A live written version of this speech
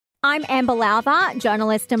I'm Amber Lowther,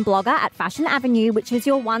 journalist and blogger at Fashion Avenue, which is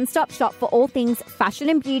your one-stop shop for all things fashion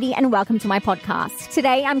and beauty, and welcome to my podcast.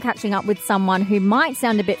 Today, I'm catching up with someone who might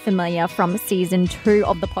sound a bit familiar from season 2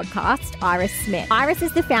 of the podcast, Iris Smith. Iris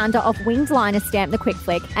is the founder of Winged Liner Stamp The Quick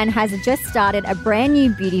Flick and has just started a brand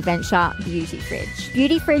new beauty venture, Beauty Fridge.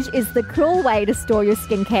 Beauty Fridge is the cool way to store your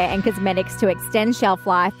skincare and cosmetics to extend shelf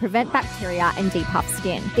life, prevent bacteria, and depuff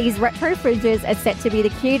skin. These retro fridges are set to be the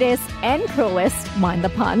cutest and coolest, mind the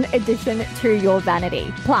pun, addition to your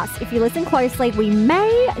vanity. Plus, if you listen closely, we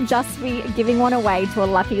may just be giving one away to a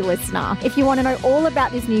lucky listener. If you want to know all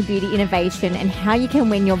about this new beauty innovation and how you can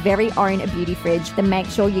win your very own beauty fridge, then make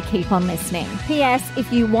sure you keep on listening. P.S.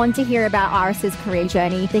 If you want to hear about Iris's career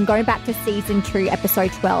journey, then go back to season 2,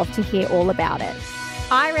 episode 12 to hear all about it.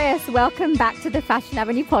 Iris, welcome back to the Fashion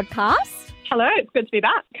Avenue podcast. Hello, it's good to be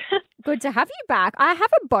back. Good to have you back. I have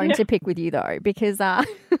a bone to pick with you, though, because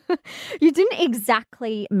you didn't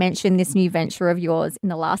exactly mention this new venture of yours in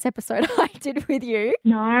the last episode I did with you.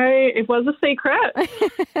 No, it was a secret.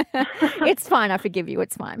 It's fine. I forgive you.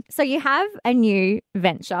 It's fine. So you have a new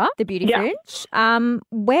venture, the Beauty Fridge.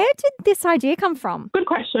 Where did this idea come from? Good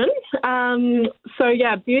question.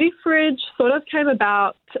 Beauty Fridge sort of came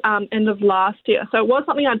about end of last year. So it was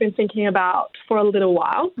something I'd been thinking about for a little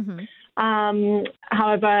while. Mm-hmm.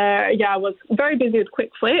 However, I was very busy with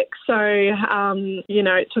Quick Flick, so,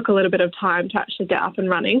 it took a little bit of time to actually get up and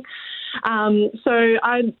running. So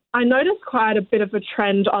I noticed quite a bit of a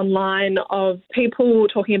trend online of people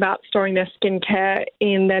talking about storing their skincare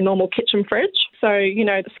in their normal kitchen fridge. So,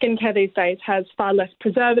 the skincare these days has far less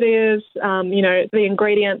preservatives. The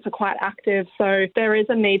ingredients are quite active. So there is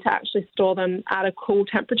a need to actually store them at a cool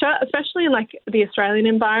temperature, especially in the Australian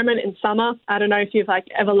environment in summer. I don't know if you've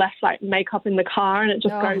ever left makeup in the car and it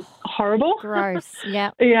just goes horrible. Gross. Yeah.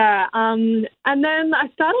 Yeah. And then I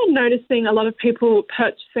started noticing a lot of people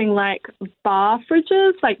purchasing bar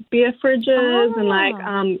fridges, beer fridges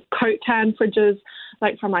and Coke can fridges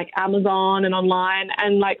from Amazon and online,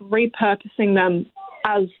 and repurposing them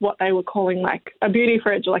as what they were calling a beauty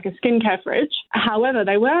fridge or a skincare fridge. However,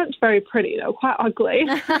 they weren't very pretty. They were quite ugly.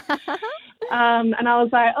 And I was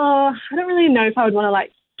I don't really know if I would want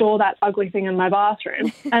to store that ugly thing in my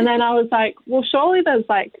bathroom. And then I was well, surely there's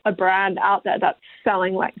a brand out there that's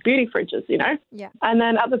selling beauty fridges, Yeah. And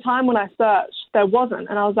then at the time when I searched, there wasn't.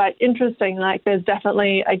 And I was interesting, there's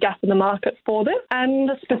definitely a gap in the market for this.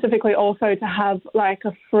 And specifically also to have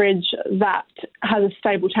a fridge that has a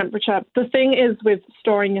stable temperature. The thing is with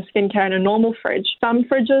storing your skincare in a normal fridge, some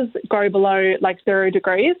fridges go below 0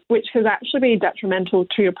 degrees, which could actually be detrimental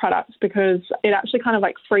to your products because it actually kind of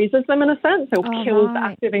freezes them in a sense. It kills the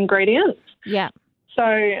active ingredients. Yeah.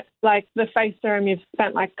 So, the face serum you've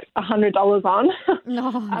spent $100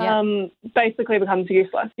 on basically becomes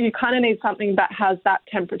useless. You kind of need something that has that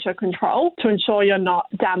temperature control to ensure you're not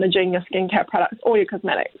damaging your skincare products or your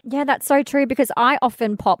cosmetics. Yeah, that's so true because I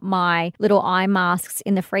often pop my little eye masks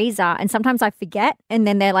in the freezer and sometimes I forget and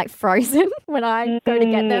then they're frozen when I go to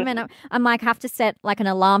get them, and I'm have to set an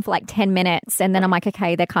alarm for 10 minutes and then I'm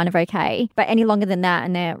okay, they're kind of okay. But any longer than that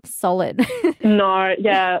and they're solid. No,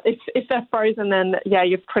 yeah. If they're frozen, then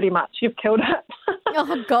you've killed it.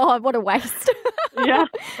 Oh, God, what a waste. Yeah.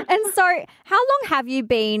 And so how long have you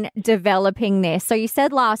been developing this? So you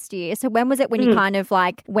said last year. So when was it when you kind of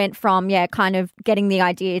went from, kind of getting the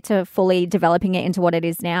idea to fully developing it into what it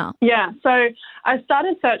is now? Yeah. So I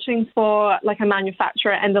started searching for a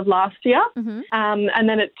manufacturer end of last year. Mm-hmm. And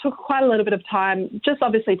then it took quite a little bit of time, just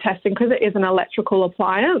obviously testing because it is an electrical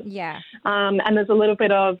appliance. Yeah. And there's a little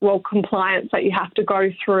bit of, compliance that you have to go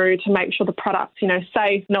through to make sure the product's,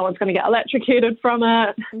 safe. No one's going to get electrocuted from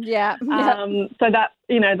it. Yeah. So that,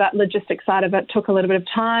 that logistics side of it took a little bit of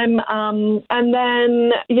time. And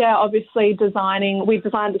then, obviously we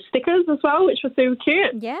designed the stickers as well, which were super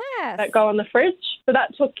cute. Yes. That go on the fridge. So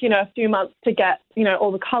that took, a few months to get,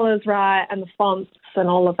 all the colours right and the fonts and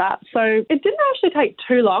all of that. So it didn't actually take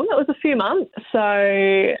too long. It was a few months. So,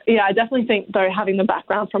 I definitely think, though, having the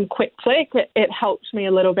background from Quick Flick, it helped me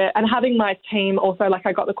a little bit. And having my team also,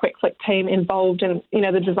 I got the Quick Flick team involved in,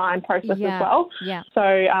 the design process as well. Yeah.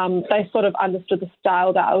 So they sort of understood the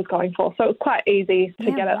style that I was going for. So it was quite easy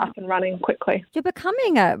to get it up and running quickly. You're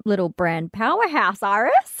becoming a little brand powerhouse,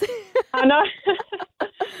 Iris. I know.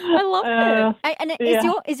 I love it. And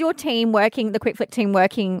is your team working, the Quick Flick team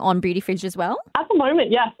working on Beauty Fridge as well? At the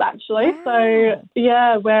moment, yes, actually. Wow.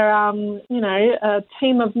 So, we're, a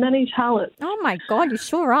team of many talents. Oh, my God, you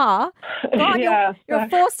sure are. God, you're a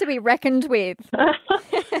force to be reckoned with.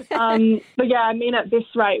 But yeah, I mean, at this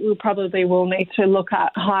rate, we probably will need to look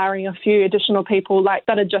at hiring a few additional people like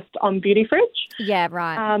that are just on Beauty Fridge. Yeah,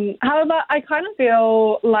 right. However, I kind of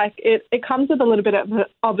feel like it comes with a little bit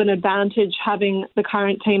of an advantage having the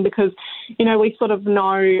current team because, you know, we sort of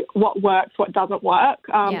know what works, what doesn't work.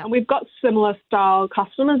 And we've got similar style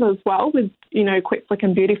customers as well with, you know, Quick Flick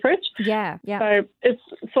and Beauty Fridge. Yeah, yeah. So it's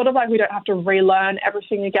sort of like we don't have to relearn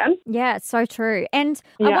everything again. Yeah, it's so true. And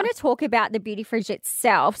I want to talk about the Beauty Fridge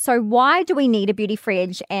itself. So why do we need a Beauty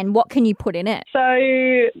Fridge and what can you put in it? So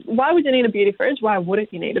why would you need a Beauty Fridge? Why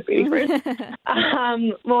wouldn't you need a Beauty Fridge?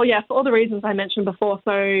 Well, yeah, for all the reasons I mentioned before.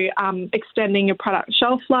 So extending your product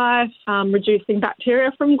shelf life, reducing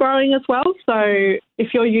bacteria from growing as well. So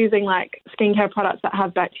if you're using like skincare products that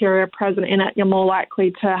have bacteria present in it, you're more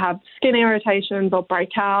likely to have skin irritations or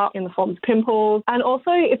breakout in the form of pimples. And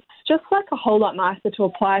also it's just like a whole lot nicer to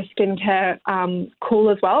apply skincare cool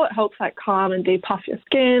as well. It helps like calm and depuff your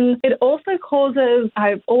skin. It also causes,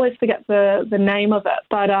 I always forget the name of it,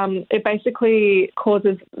 but it basically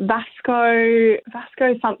causes vasco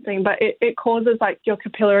something, but it causes like your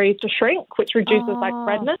capillaries to shrink, which reduces like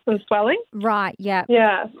redness and swelling. Right, yeah.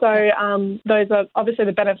 Yeah, so those are obviously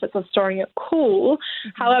the benefits of storing it cool.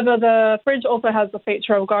 However, the fridge also has the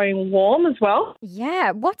feature of going warm as well.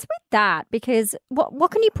 Yeah, what's with that? Because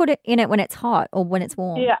what can you put in it when it's hot or when it's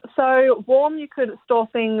warm? Yeah, so warm you could store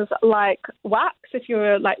things like wax if you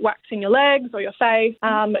were like waxing your legs or your face.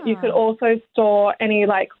 You could also store any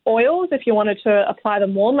like oils if you wanted to apply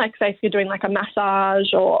them warm, like say if you're doing like a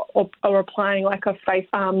massage or applying like a face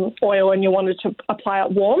oil and you wanted to apply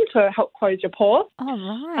it warm to help close your pores.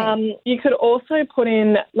 Oh, right. You could also put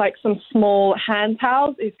in like some small hand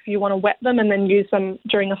towels if you want to wet them and then use them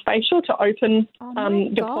during a facial to open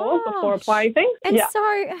your pores before applying things. And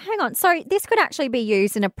so, hang on. So this could actually be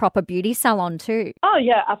used in a proper beauty salon too? Oh,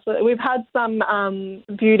 yeah, absolutely. We've had some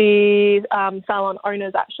beauty salon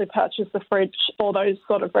owners actually purchase the fridge for those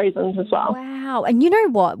sort of reasons as well. Wow. And you know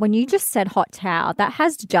what? When you just said hot towel, that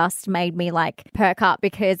has just made me like perk up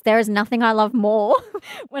because there is nothing I love more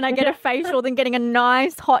when I get a facial than getting a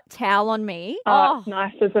nice hot towel on me. Oh, it's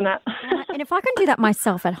nice, isn't it? And if I can do that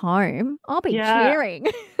myself at home, I'll be cheering.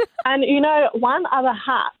 And, you know, one other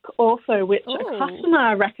hack also, which a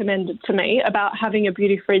customer recommended to me about having a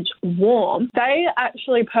beauty fridge warm, they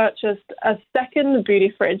actually purchased a second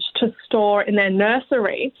beauty fridge to store in their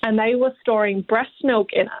nursery and they were storing breast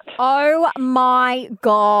milk in it. Oh, my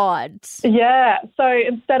God. Yeah. So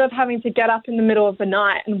instead of having to get up in the middle of the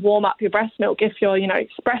night and warm up your breast milk if you're, you know,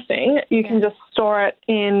 expressing, you can just store it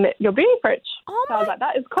in your beauty fridge. Oh, so I was like,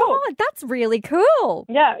 that is cool. God, that's really cool.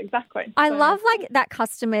 Yeah, exactly. I love like that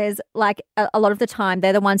customers, like a lot of the time,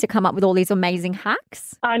 they're the ones who come up with all these amazing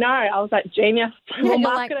hacks. I know. I was like, genius. We'll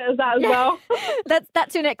market it as that as well.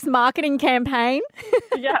 That's your next marketing campaign.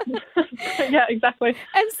 Yeah. Yeah, exactly.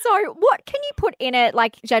 And so what can you put in it,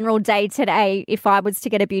 like general day to day, if I was to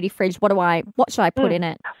get a beauty fridge, what should I put in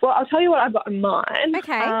it? Well, I'll tell you what I've got in mind.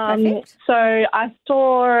 Okay, perfect. So I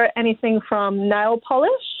store anything from nail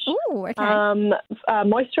polish,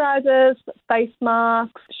 moisturizers, face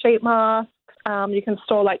masks, sheet masks. You can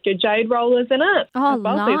store like your jade rollers in it as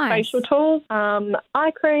well, so your facial tools,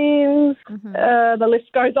 eye creams, the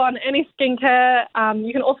list goes on, any skincare.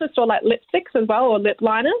 You can also store like lipsticks as well or lip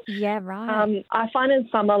liners. Yeah, right. I find in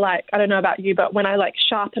summer, like, I don't know about you, but when I like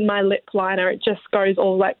sharpen my lip liner, it just goes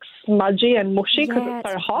all like smudgy and mushy because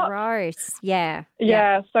it's so hot. Gross. Yeah.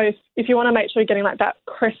 Yeah. So if you want to make sure you're getting like that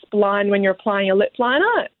crisp line when you're applying your lip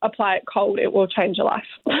liner, apply it cold. It will change your life.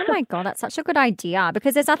 Oh my God, that's such a good idea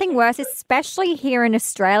because there's nothing worse, especially here in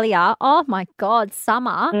Australia. Oh my God,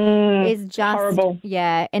 summer is just horrible.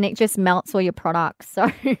 Yeah, and it just melts all your products.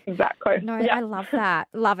 So exactly. No, I love that.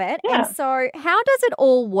 Love it. Yeah. And so how does it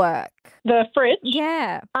all work? The fridge?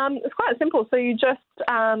 Yeah. It's quite simple. So you just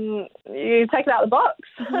you take it out of the box.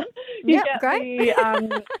 You get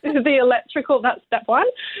the electrical, that's step one.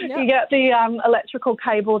 Yep. You get the electrical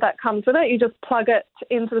cable that comes with it. You just plug it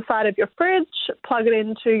into the side of your fridge, plug it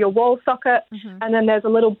into your wall socket, and then there's a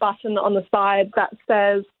little button on the side that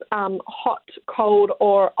says hot, cold,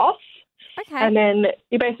 or off. Okay. And then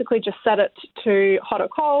you basically just set it to hot or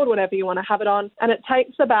cold, whatever you want to have it on. And it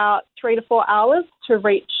takes about 3 to 4 hours to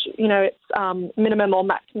reach, you know, its minimum or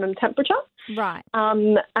maximum temperature. Right.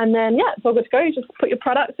 And then, it's all good to go. You just put your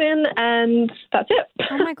products in and that's it.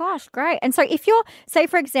 Oh my gosh, great. And so if you're, say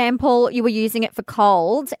for example, you were using it for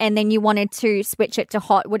cold and then you wanted to switch it to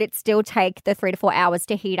hot, would it still take the 3 to 4 hours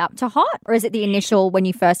to heat up to hot? Or is it the initial when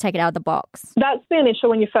you first take it out of the box? That's the initial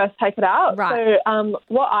when you first take it out. Right. So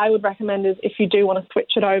what I would recommend is if you do want to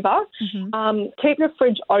switch it over, keep your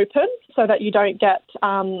fridge open so that you don't get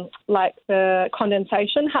like the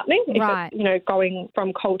condensation happening if it's, going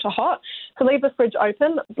from cold to hot. So leave the fridge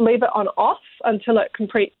open, leave it on off until it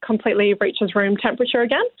completely reaches room temperature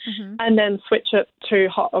again, and then switch it to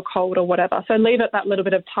hot or cold or whatever. So leave it that little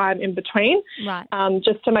bit of time in between,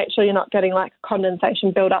 just to make sure you're not getting like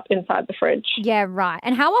condensation build up inside the fridge. Yeah, right.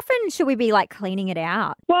 And how often should we be like cleaning it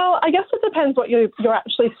out? Well, I guess it depends what you're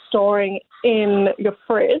actually storing in your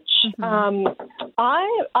fridge. I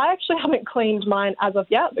actually haven't cleaned mine as of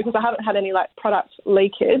yet because I haven't had any like product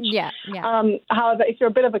leakage. However, if you're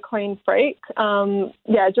a bit of a clean freak,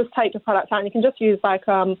 just take your products out and you can just use like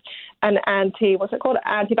an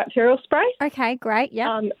antibacterial spray. Okay, great.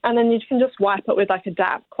 Yeah. And then you can just wipe it with like a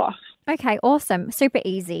damp cloth. Okay, awesome. Super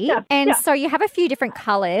easy. So you have a few different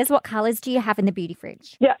colours. What colours do you have in the beauty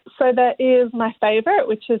fridge? Yeah, so there is my favourite,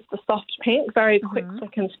 which is the soft pink, very quick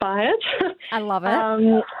flick inspired. I love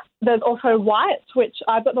it. There's also white, which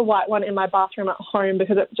I've got the white one in my bathroom at home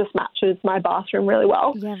because it just matches my bathroom really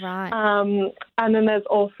well. Yeah, right. And then there's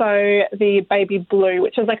also the baby blue,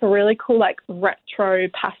 which is like a really cool like retro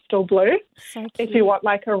pastel blue. So cute. If you want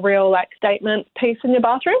like a real like statement piece in your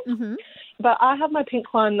bathroom. But I have my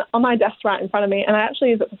pink one on my desk right in front of me, and I actually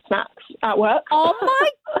use it for snacks at work. Oh, my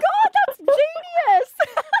God, that's genius.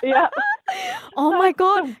 Yeah. Oh, my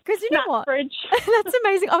God. Because you know what? Fridge. That's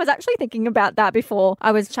amazing. I was actually thinking about that before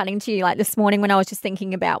I was chatting to you like this morning when I was just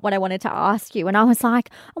thinking about what I wanted to ask you. And I was like,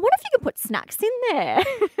 I wonder if you could put snacks in there.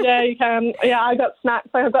 Yeah, you can. Yeah, I got snacks.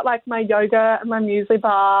 So I've got like my yogurt and my muesli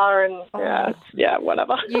bar and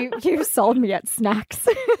whatever. You sold me at snacks.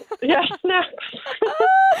 Yeah, snacks.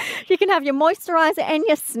 You can have your moisturiser and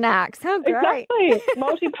your snacks. How great. Exactly.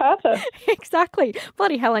 Multi-purpose. Exactly.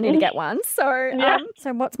 Bloody hell, I need to get one. So,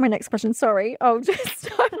 so what's my next question? Sorry. I'm so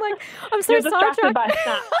You're distracted by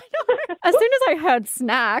snacks. As soon as I heard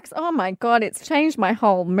snacks, oh my God, it's changed my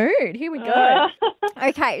whole mood. Here we go.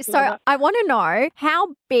 Okay, so I want to know,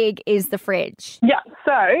 how big is the fridge? Yeah,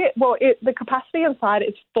 so, the capacity inside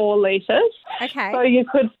is 4 litres. Okay. So you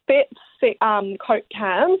could fit 6 Coke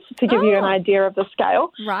cans to give you an idea of the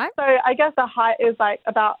scale. Right. So I guess the height is like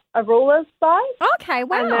about a ruler's size. Okay,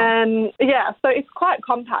 wow. And then, so it's quite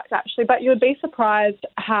compact actually, but you would be surprised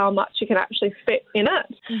how much you can actually fit in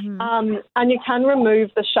it. And you can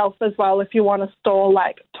remove the shelf as well if you want to store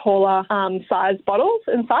like taller size bottles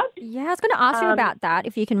inside. Yeah, I was going to ask you about that,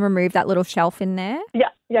 if you can remove that little shelf in there.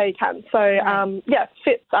 Yeah, you can. So,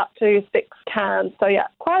 fits up to 6 cans. So,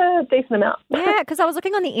 quite a decent amount. Yeah, because I was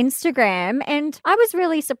looking on the Instagram and I was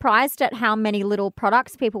really surprised at how many little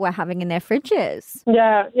products people were having in their fridges.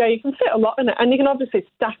 Yeah, you can fit a lot in it. And you can obviously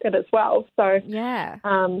stack it as well. So,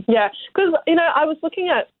 because, I was looking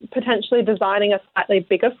at potentially designing a slightly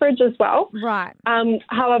bigger fridge as well. Right.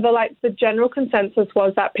 However, like the general consensus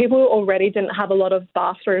was that people already didn't have a lot of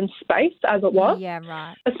bathroom space as it was. Yeah,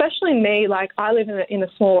 right. Especially me, like I live in a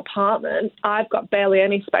small apartment. I've got barely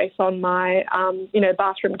any space on my,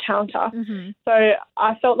 bathroom counter. So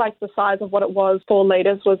I felt like the size of what it was, 4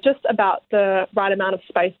 litres, was just about the right amount of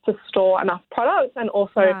space to store enough products, and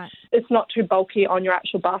also it's not too bulky on your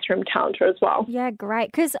actual bathroom counter as well. Yeah,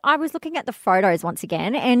 great. Because I was looking at the photos once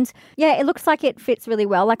again, and it looks like it fits really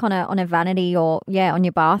well, like on a vanity or on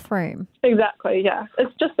your bathroom. Exactly, yeah.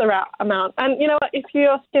 It's just the right amount. And you know what? If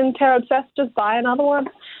you're skincare obsessed, just buy another one.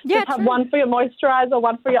 Yeah, just have one for your moisturiser,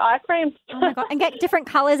 one for your eye cream. Oh my God. And get different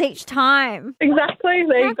colours each time. Exactly.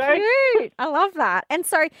 There you go. Cute. I love that. And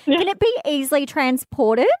so can it be easily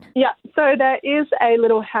transported? Yeah. So there is a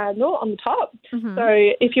little handle on the top. So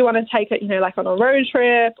if you want to take it, like on a road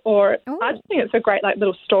trip, or I just think it's a great like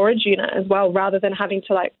little storage unit as well, rather than having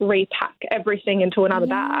to like repack everything into another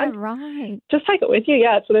bag. Right. Just take it with you.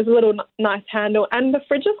 Yeah. So there's a little nice handle, and the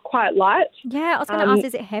fridge is quite light. Yeah. I was going to ask,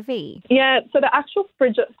 is it heavy? Yeah. So the actual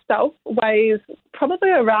fridge itself weighs probably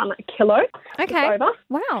around a kilo. Okay. Over.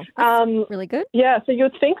 Wow. That's really good. Yeah. So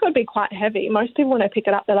you'd think it would be quite heavy. Most people, when they pick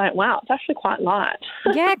it up, they're like, wow, it's actually quite light.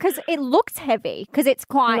 Yeah, because it looks heavy, because it's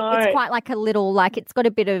quite like a little, like it's got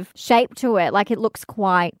a bit of shape to it. Like it looks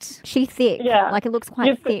quite thick. Yeah. Like it looks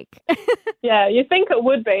quite thick. Yeah, you think it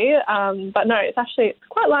would be, but no, it's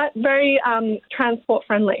quite light, very transport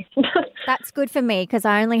friendly. That's good for me because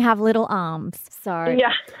I only have little arms. So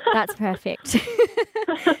that's perfect.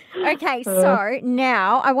 Okay, so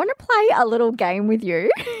now I want to play a little game with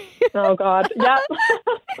you. Oh, God. Yep.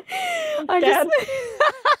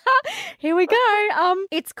 Here we go.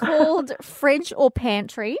 It's called fridge or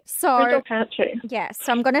pantry. So Fridge or pantry. yes,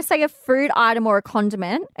 so I'm going to say a food item or a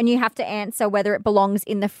condiment, and you have to answer whether it belongs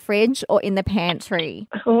in the fridge or in the pantry.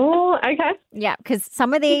 Oh, okay. Yeah, because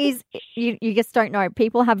some of these you just don't know.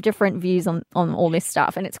 People have different views on all this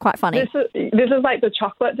stuff, and it's quite funny. This is like the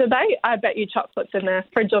chocolate debate. I bet you chocolate's in there.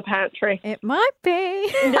 Fridge or pantry. It might be.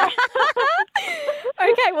 Yeah.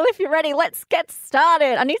 Okay, well, if you're ready, let's get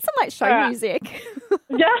started. I need some like show music.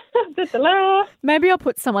 Yeah. Da-da-da. Maybe I'll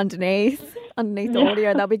put some underneath the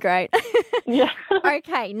audio. That'll be great. Yeah.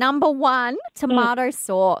 Okay, number one, tomato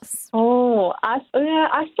sauce. Oh, I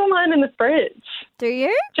store mine in the fridge. Do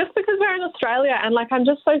you? Just because we're in Australia and like I'm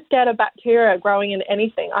just so scared of bacteria growing in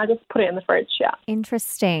anything, I just put it in the fridge. Yeah.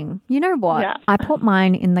 Interesting. You know what? Yeah. I put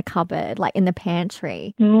mine in the cupboard, like in the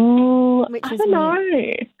pantry. Which Which I is don't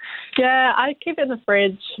know. Yeah, I keep it in the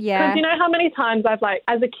fridge. Yeah. Because you know how many times I've like,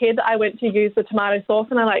 as a kid, I went to use the tomato sauce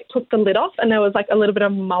and I like took the lid off and there was like a little bit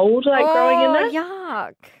of mold like growing in there.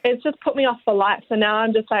 Yuck. It's just put me off for life. So now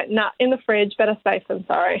I'm just like, nah, in the fridge, better safe than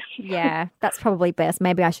sorry. Yeah, that's probably best.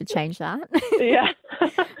 Maybe I should change that. Yeah.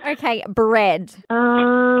 Okay, bread.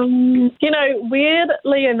 You know,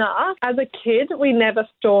 weirdly enough, as a kid, we never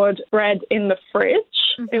stored bread in the fridge.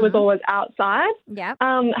 It was always outside. Yeah.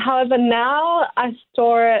 However, now I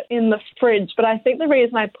store it in the fridge, but I think the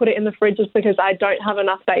reason I put it in the fridge is because I don't have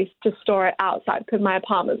enough space to store it outside because my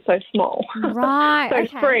apartment's so small. Right. So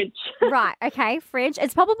okay. fridge. Right. Okay. Fridge.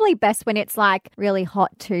 It's probably best when it's like really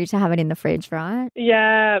hot too to have it in the fridge, right?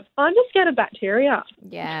 Yeah. I'm just scared of bacteria.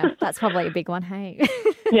 Yeah. That's probably a big one. Hey.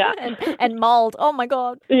 Yeah. and mold. Oh my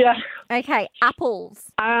God. Yeah. Okay.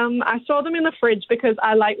 Apples. I store them in the fridge because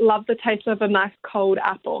I love the taste of a nice cold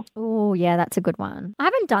apple. Oh, yeah, that's a good one. I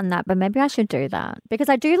haven't done that, but maybe I should do that because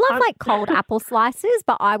I do love like cold apple slices,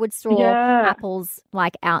 but I would store apples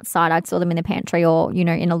like outside. I'd store them in the pantry or, you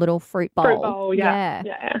know, in a little fruit bowl. Fruit bowl, yeah.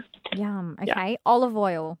 Yum. Okay. Olive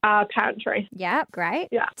oil. Pantry. Yeah, great.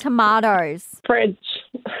 Yeah. Tomatoes. Fridge.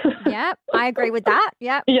 Yeah, I agree with that.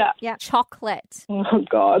 Yeah. Yeah. Yeah. Chocolate. Oh,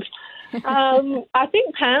 God. I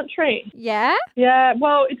think pantry. Yeah? Yeah,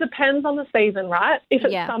 well, it depends on the season, right? If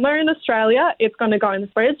it's summer in Australia, it's going to go in the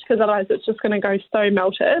fridge because otherwise it's just going to go so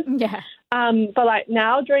melted. Yeah. But like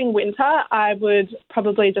now during winter, I would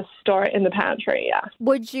probably just store it in the pantry, yeah.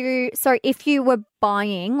 Would you, so if you were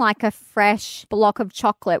buying like a fresh block of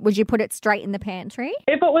chocolate, would you put it straight in the pantry?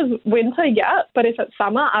 If it was winter, yeah, but if it's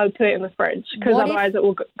summer, I would put it in the fridge because otherwise it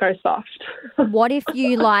will go soft. What if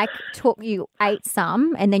you like you ate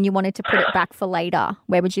some and then you wanted to put it back for later?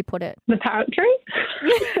 Where would you put it? The pantry.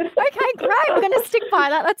 Okay, great. We're going to stick by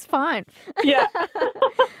that. That's fine. Yeah.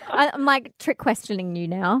 I'm like trick questioning you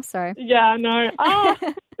now, so. Yeah, no. Oh,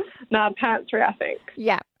 no, pantry, I think.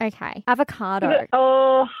 Yeah, okay. Avocado.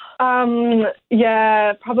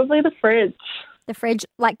 Yeah, probably the fridge. The fridge,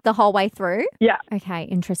 like the whole way through? Yeah. Okay,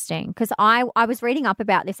 interesting. Because I was reading up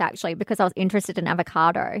about this actually because I was interested in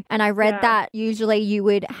avocado. And I read that usually you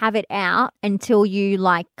would have it out until you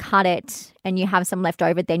like cut it and you have some left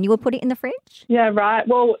over, then you would put it in the fridge? Yeah, right.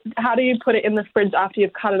 Well, how do you put it in the fridge after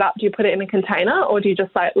you've cut it up? Do you put it in a container or do you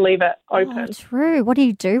just like leave it open? Oh, true. What do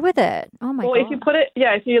you do with it? Oh my God. Well, if you put it,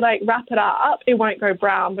 if you like wrap it up, it won't go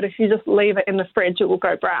brown. But if you just leave it in the fridge, it will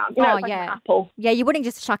go brown. You know, it's like an apple. Yeah, you wouldn't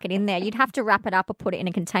just chuck it in there. You'd have to wrap it up or put it in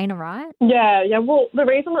a container, right? Yeah. Well, the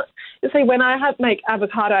reason, you see, when I make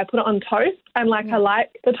avocado, I put it on toast and I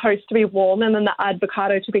like the toast to be warm and then the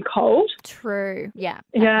avocado to be cold. True. Yeah.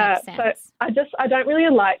 That makes sense. So I don't really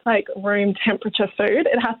like room temperature food.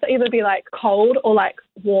 It has to either be like cold or like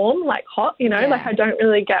warm, like hot, you know, like I don't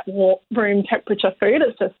really get room temperature food.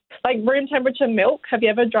 It's just like room temperature milk. Have you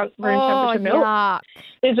ever drunk room temperature milk? Yuck.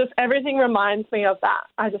 It's just everything reminds me of that.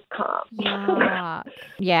 I just can't. Yuck.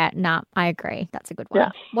 Yeah, I agree. That's a good one. Yeah.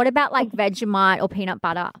 What about like Vegemite or peanut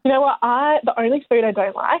butter? You know what? The only food I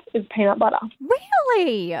don't like is peanut butter.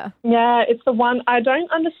 Really? Yeah, it's the one I don't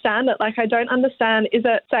understand it. Like I don't understand, is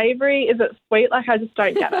it savoury? Is it sweet? Like I just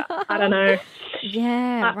don't get it. I don't know.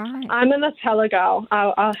 Yeah, right. I'm a Nutella girl.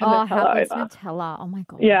 I'll have Nutella how good's over. Nutella? Oh my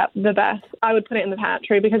God. Yeah, the best. I would put it in the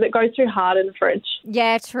pantry because it goes too hard in the fridge.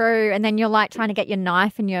 Yeah, true. And then you're like trying to get your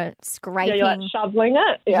knife and you're scraping. Yeah, you're like shoveling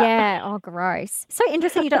it. Yeah. Oh, gross. So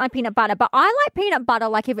interesting you don't like peanut butter, but I like peanut butter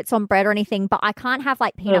like if it's on bread or anything, but I can't have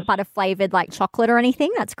like peanut butter flavoured like chocolate or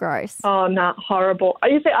anything. That's gross. Oh, no, horrible.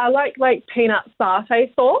 You see, I like peanut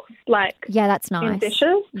satay sauce, yeah, that's nice. In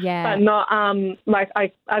dishes. Yeah. But not,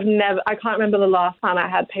 I can't remember the last time I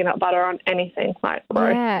had peanut butter on anything. Like,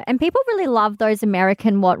 gross. Yeah, and people really love those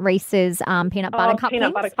American Reese's peanut butter cup peanut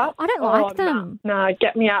things. butter cup? I don't like them. No,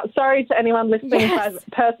 get me out. Sorry to anyone listening if I've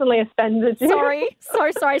personally offended you. Sorry.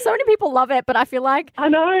 So sorry. So many people love it, but I feel like I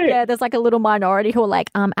know. Yeah, there's like a little minority who are like,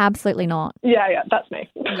 absolutely not. Yeah, that's me.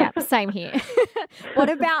 Yeah, same here. What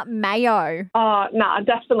about mayo? Oh, no, it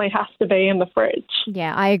definitely has to be in the fridge.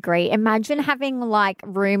 Yeah, I agree. Imagine having like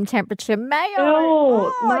room temperature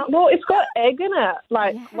mayo. Well, it's got egg in it.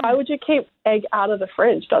 Like, why would you keep egg out of the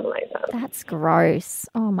fridge? Doesn't make sense. That's gross.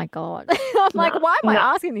 Oh my God. I'm like, why am I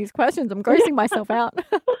asking these questions? I'm grossing myself out.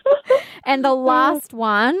 And the last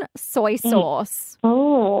one, soy sauce.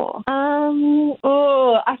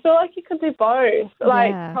 I feel like you could do both.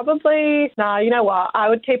 Like, probably, you know what? I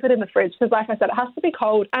would keep it in the fridge because, like I said, it has to be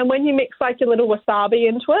cold. And when you mix like your little wasabi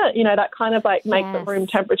into it, you know, that kind of like makes it room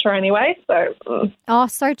temperature anyway. So, Oh,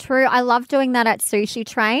 so true. I love doing that at Sushi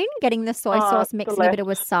Train, getting the soy sauce, mixing a bit of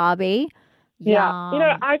wasabi. Yeah. You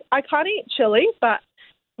know, I can't eat chili, but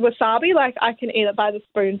wasabi, like I can eat it by the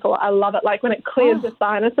spoonful. I love it. Like when it clears the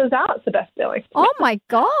sinuses out, it's the best feeling. Oh my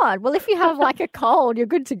God. Well, if you have like a cold, you're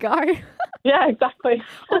good to go. Yeah, exactly.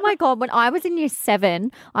 Oh my God. When I was in year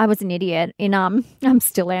 7, I was an idiot I'm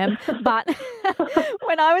still am. But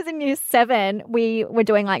when I was in year 7, we were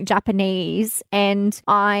doing like Japanese and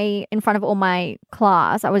in front of all my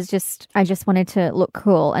class, I just wanted to look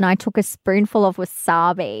cool. And I took a spoonful of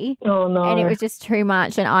wasabi. Oh no. And it was just too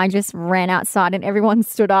much. And I just ran outside and everyone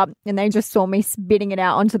stood up and they just saw me spitting it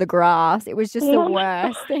out onto the grass. It was just the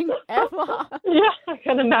worst thing ever. Yeah, I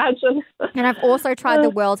can imagine. And I've also tried the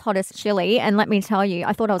world's hottest chili. And let me tell you,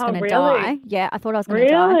 I thought I was going to die. Yeah, I thought I was going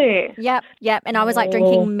to die. Really? Yep. And I was like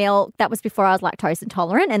drinking milk. That was before I was lactose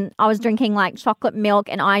intolerant. And I was drinking like chocolate milk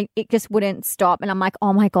and it just wouldn't stop. And I'm like,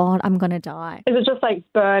 oh my God, I'm going to die. Is it just like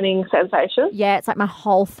burning sensation? Yeah, it's like my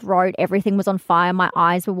whole throat, everything was on fire. My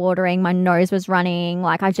eyes were watering. My nose was running.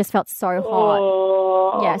 Like I just felt so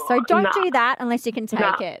hot. Yeah, so don't do that unless you can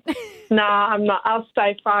take it. No, I'm not. I'll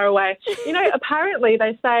stay far away. You know, apparently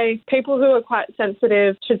they say people who are quite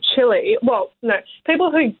sensitive to chili,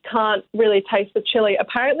 people who can't really taste the chili,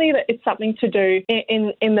 apparently that it's something to do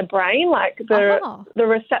in the brain. Like the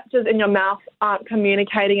receptors in your mouth aren't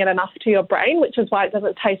communicating it enough to your brain, which is why it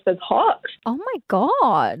doesn't taste as hot. Oh my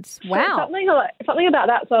God. Wow. Something about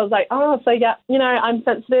that. So I was like, I'm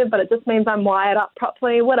sensitive, but it just means I'm wired up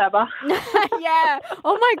properly, whatever. Yeah.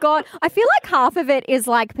 Oh my God. I feel like half of it is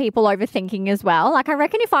like people overthinking as well. Like I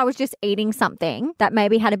reckon if I was just eating something that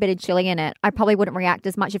maybe had a bit of chili in it, I probably wouldn't react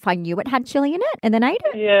as much if I knew it had chili in it and then ate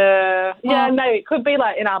it. Yeah. Yeah, maybe it could be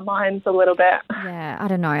like in our minds a little bit. Yeah, I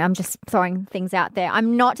don't know. I'm just throwing things out there.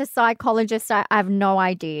 I'm not a psychologist. I have no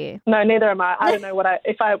idea. No, neither am I. I don't know what I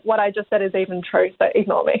just said is even true, so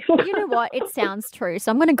ignore me. You know what? It sounds true,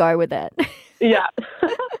 so I'm going to go with it. Yeah.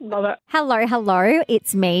 Love it. Hello.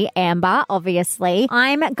 It's me, Amber, obviously.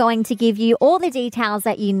 I'm going to give you all the details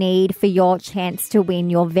that you need for your chance to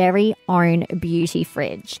win your very own beauty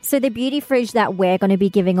fridge. So the beauty fridge that we're going to be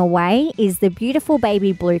giving away is the beautiful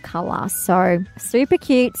baby blue colour. So super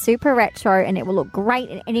cute, super retro, and it will look great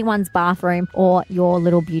in anyone's bathroom or your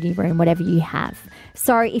little beauty room, whatever you have.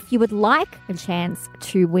 So if you would like a chance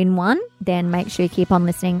to win one, then make sure you keep on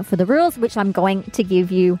listening for the rules, which I'm going to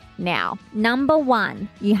give you now. Number 1,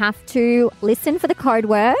 you have to listen for the code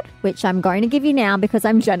word, which I'm going to give you now because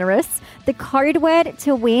I'm generous. The code word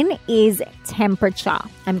to win is temperature.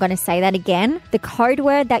 I'm going to say that again. The code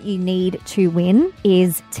word that you need to win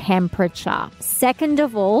is temperature. Second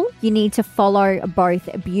of all, you need to follow both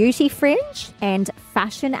Beauty Fridge and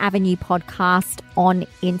Fashion Avenue podcast on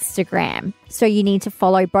Instagram. So you need to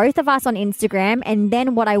follow both of us on Instagram, and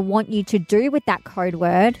then what I want you to do with that code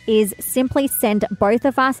word is simply send both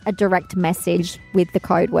of us a direct message with the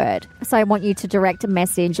code word. So I want you to direct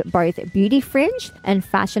message both Beauty Fridge and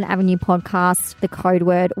Fashion Avenue podcast the code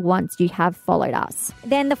word once you have followed us.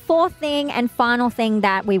 Then the fourth thing and final thing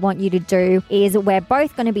that we want you to do is we're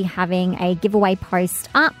both going to be having a giveaway post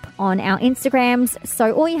up on our Instagrams.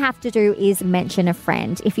 So all you have to do is mention a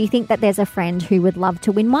friend. If you think that there's a friend who would love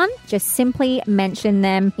to win one, just simply mention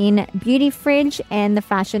them in Beauty Fridge and the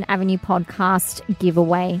Fashion Avenue podcast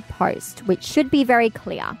giveaway post, which should be very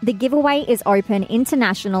clear. The giveaway is open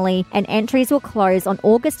internationally and entries will close on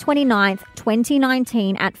August 29th,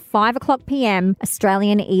 2019 at 5 o'clock p.m.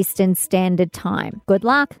 Australian Eastern Standard Time. Good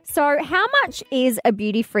luck. So how much is a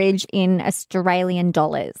Beauty Fridge in Australian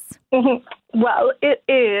dollars? Well, it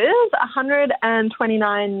is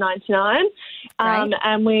 $129.99,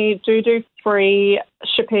 and we do free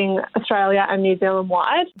shipping Australia and New Zealand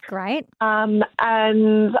wide. Great. And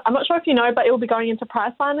I'm not sure if you know, but it will be going into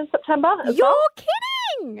Priceline in September as well. You're kidding!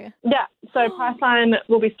 thing. Yeah, so Priceline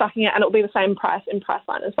will be stocking it and it'll be the same price in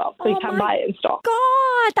Priceline as well. So you can buy it in stock.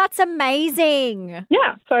 God, that's amazing.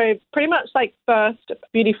 Yeah, so pretty much like first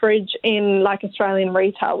beauty fridge in like Australian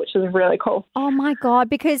retail, which is really cool. Oh my God,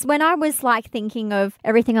 because when I was like thinking of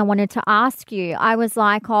everything I wanted to ask you, I was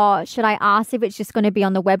like, oh, should I ask if it's just going to be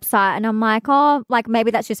on the website? And I'm like, oh, like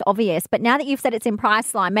maybe that's just obvious. But now that you've said it's in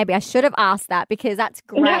Priceline, maybe I should have asked that because that's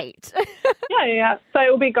great. Yeah. So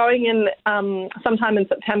it will be going in sometime in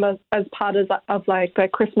September as part of like the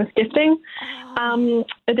Christmas gifting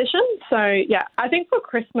edition. So yeah, I think for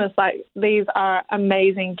Christmas, like these are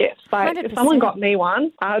amazing gifts. Like 100%. if someone got me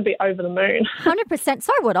one, I would be over the moon. 100%.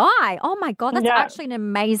 So would I. Oh my God, that's actually an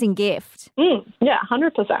amazing gift. Yeah,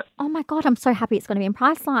 100%. Oh my God, I'm so happy it's going to be in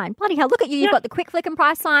Priceline. Bloody hell, look at you. You've got the Quick Flick in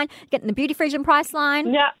Priceline, getting the beauty fridge in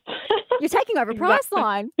Priceline. Yeah. You're taking over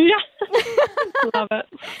Priceline. Yeah. Love it.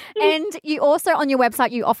 And you also, on your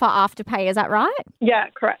website, you offer Afterpay, is that right? Yeah,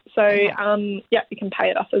 correct. So, you can pay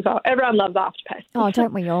it off as well. Everyone loves Afterpay. Oh,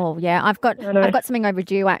 don't we all? Yeah, I've got something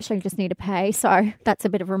overdue. I actually just need to pay, so that's a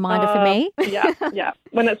bit of a reminder for me. Yeah.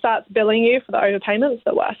 When it starts billing you for the overpayment, it's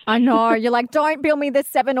the worst. I know. You're like, don't bill me the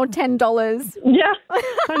 $7 or $10. Yeah,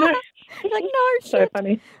 I know. You're like, no, shit. So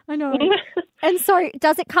funny. I know. And so,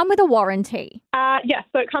 does it come with a warranty? Yes,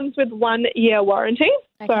 so it comes with 1 year warranty.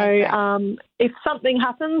 Okay, so if something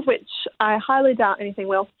happens, which I highly doubt anything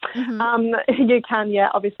will, you can,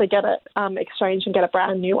 obviously get it exchanged and get a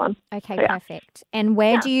brand new one. Okay, so, perfect. And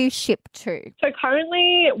where do you ship to? So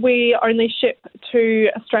currently we only ship to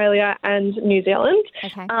Australia and New Zealand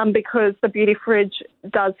because the beauty fridge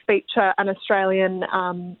does feature an Australian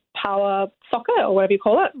power socket or whatever you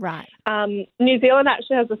call it. Right. New Zealand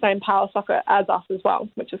actually has the same power socket as us as well,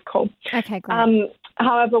 which is cool. Okay, great.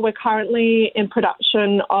 However, we're currently in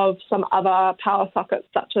production of some other power sockets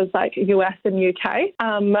such as like US and UK.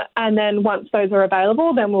 And then once those are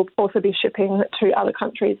available, then we'll also be shipping to other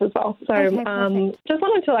countries as well. So just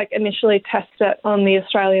wanted to like initially test it on the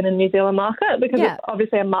Australian and New Zealand market because it's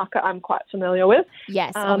obviously a market I'm quite familiar with.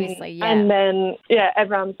 Yes, obviously, yeah. And then,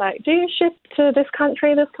 everyone's like, do you ship to this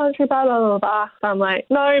country, blah, blah, blah, blah. So I'm like,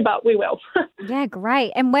 no, but we will. Yeah,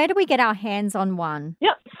 great. And where do we get our hands on one?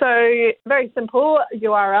 Yep. So very simple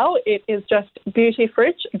URL. It is just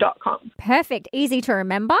beautyfridge.com. Perfect. Easy to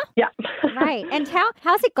remember. Yeah. Great. And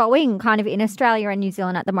how's it going kind of in Australia and New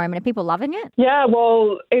Zealand at the moment? Are people loving it? Yeah,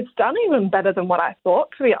 well, it's done even better than what I thought,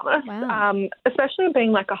 to be honest. Wow. Especially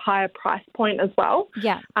being like a higher price point as well.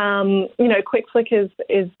 Yeah. Quick Flick is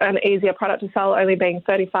an easier product to sell, only being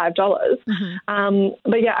 $35.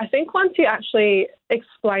 But yeah, I think once you actually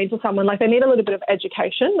explain to someone, like they need a little bit of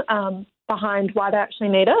education behind why they actually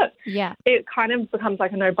need it. Yeah. It kind of becomes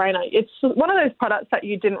like a no-brainer. It's one of those products that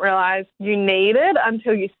you didn't realise you needed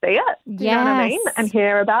until you see it. You know what I mean? And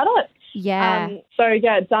hear about it. Yeah.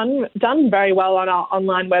 Done very well on our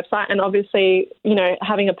online website, and obviously,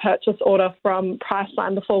 having a purchase order from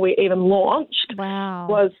Priceline before we even launched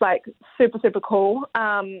was like super, super cool.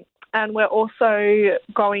 And we're also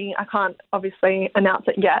going, I can't obviously announce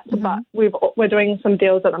it yet, but we're doing some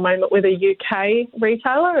deals at the moment with a UK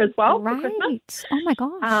retailer as well for Christmas. Oh, my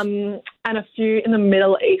gosh. And a few in the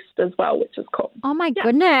Middle East as well, which is cool. Oh, my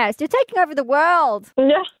goodness. You're taking over the world.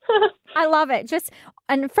 Yeah. I love it.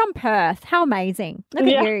 And from Perth. How amazing. Look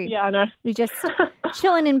at you. Yeah, I know. You're just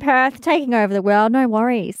chilling in Perth, taking over the world. No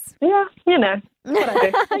worries. Yeah, what I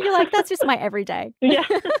do. You're like, that's just my everyday. Yeah.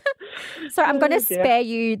 So I'm going to spare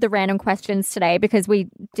you the random questions today because we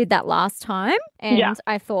did that last time. And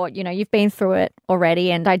I thought, you've been through it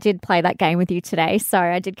already, and I did play that game with you today. So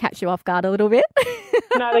I did catch you off guard a little bit.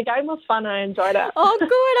 No, the game was fun. I enjoyed it. Oh, good.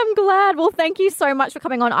 I'm glad. Well, thank you so much for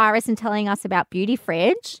coming on, Iris, and telling us about Beauty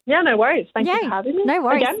Fridge. Yeah, no worries. Thank you for having me. No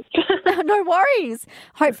worries. Again. No worries.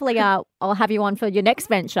 Hopefully I'll have you on for your next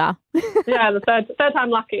venture. Yeah, the third time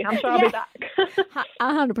lucky. I'm sure I'll be back.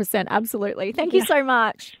 100%. Absolutely. Thank you so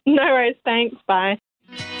much. No worries. Thanks. Bye.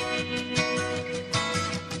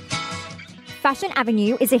 Fashion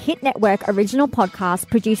Avenue is a Hit Network original podcast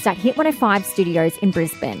produced at Hit 105 Studios in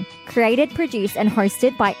Brisbane. Created, produced and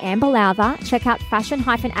hosted by Amber Lowther. Check out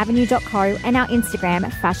fashion-avenue.co and our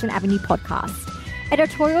Instagram, Fashion Avenue Podcast.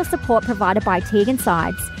 Editorial support provided by Tegan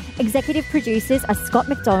Sides. Executive producers are Scott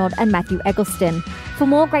McDonald and Matthew Eggleston. For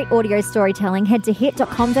more great audio storytelling, head to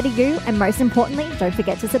hit.com.au and most importantly, don't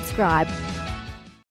forget to subscribe.